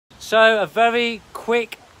So a very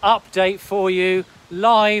quick update for you,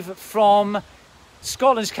 live from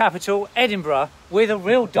Scotland's capital, Edinburgh, with a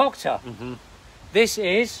real doctor. This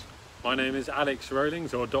is... My name is Alex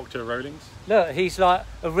Rowlings, or Dr. Rowlings. Look, he's like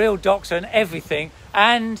a real doctor and everything.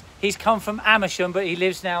 And he's come from Amersham, but he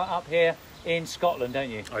lives now up here in Scotland, don't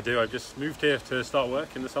you? I do. I just moved here to start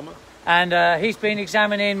work in the summer. And he's been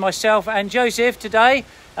examining myself and Joseph today.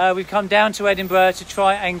 We've come down to Edinburgh to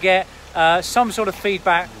try and get some sort of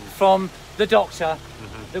feedback from the doctor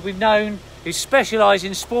that we've known, who specialises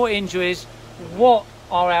in sport injuries, what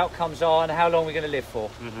our outcomes are and how long we're going to live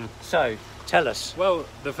for. So, tell us. Well,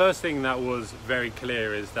 the first thing that was very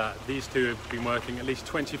clear is that these two have been working at least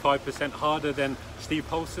 25% harder than Steve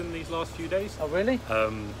Paulson these last few days. Oh, really?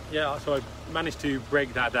 Yeah, so I managed to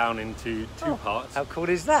break that down into two parts. How cool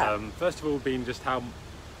is that? First of all, being just how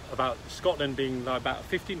about Scotland being like about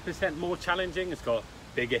 15% more challenging. It's got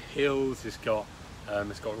bigger hills, it's got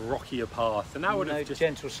rockier paths, and that would have just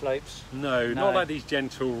gentle slopes. No, not like these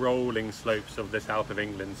gentle rolling slopes of the south of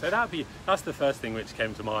England. So that's the first thing which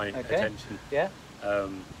came to my attention. Yeah.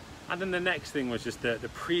 And then the next thing was just the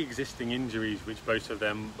pre-existing injuries which both of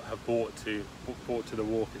them have brought to the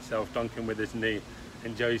walk itself. Duncan with his knee,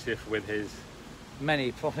 and Joseph with his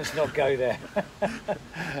many. Promise not go there.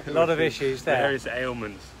 A lot of issues there. Various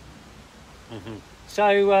ailments.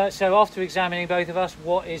 So after examining both of us,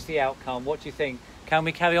 what is the outcome? What do you think? Can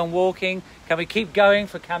we carry on walking? Can we keep going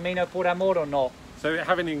for Camino por Amor or not? So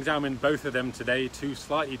having examined both of them today, two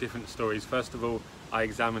slightly different stories. First of all, I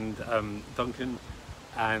examined Duncan,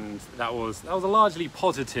 and that was a largely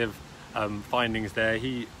positive findings there.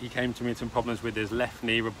 He came to me with some problems with his left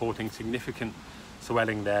knee, reporting significant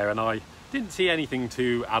swelling there, and I didn't see anything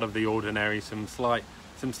too out of the ordinary. Some slight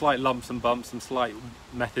lumps and bumps, some slight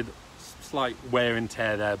wear and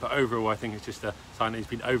tear there, but overall I think it's just a sign that he's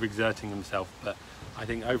been overexerting himself. But I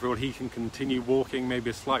think overall he can continue walking, maybe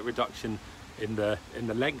a slight reduction in the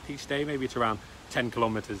length each day, maybe it's around 10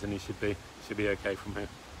 kilometers, and he should be okay from here.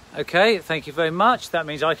 Okay, thank you very much. That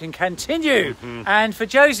means I can continue. And for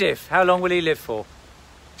Joseph, how long will he live for?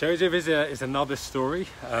 Joseph is another story.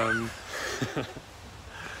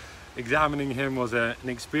 Examining him was an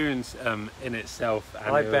experience in itself,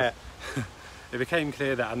 and I bet. It became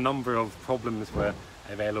clear that a number of problems were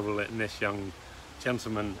available in this young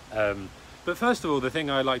gentleman. But first of all, the thing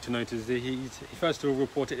I'd like to note is that he first of all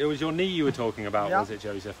reported it was your knee you were talking about, was it,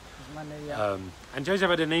 Joseph? It was my knee, yeah. And Joseph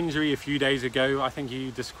had an injury a few days ago. I think you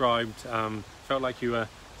described, felt like you were,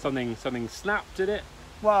 something snapped, did it?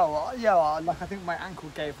 Well, yeah, like I think my ankle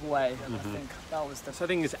gave way, and I think that was the... So I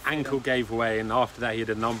think his ankle gave way, and after that he had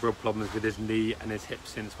a number of problems with his knee and his hip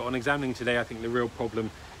since. But on examining today, I think the real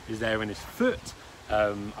problem is there in his foot.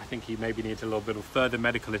 I think he maybe needs a little bit of further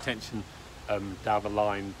medical attention down the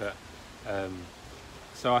line. But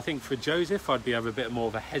so I think for Joseph, I'd have a bit more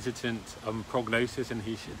of a hesitant prognosis, and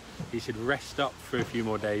he should rest up for a few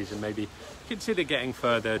more days and maybe consider getting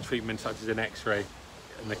further treatment such as an X-ray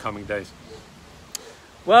in the coming days.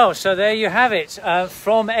 Well, so there you have it,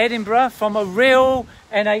 from Edinburgh, from a real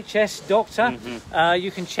NHS doctor.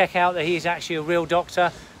 You can check out that he's actually a real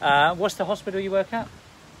doctor. What's the hospital you work at?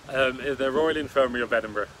 The Royal Infirmary of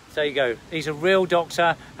Edinburgh. There you go. He's a real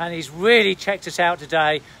doctor, and he's really checked us out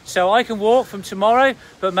today. So I can walk from tomorrow,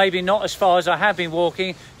 but maybe not as far as I have been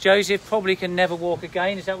walking. Joseph probably can never walk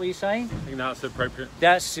again. Is that what you're saying? I think that's appropriate.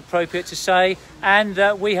 That's appropriate to say.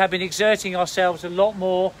 And we have been exerting ourselves a lot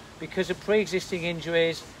more because of pre-existing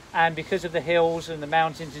injuries and because of the hills and the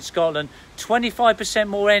mountains in Scotland. 25%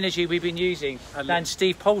 more energy we've been using than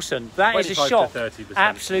Steve Paulson. That is a shock. 30%,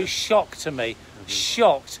 absolute shock to me.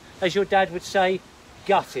 Shocked. As your dad would say,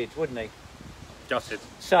 gutted, wouldn't he? Gutted.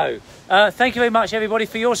 So, thank you very much, everybody,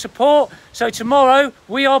 for your support. So tomorrow,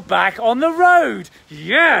 we are back on the road.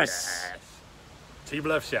 Yes! Team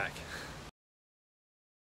Love Shack.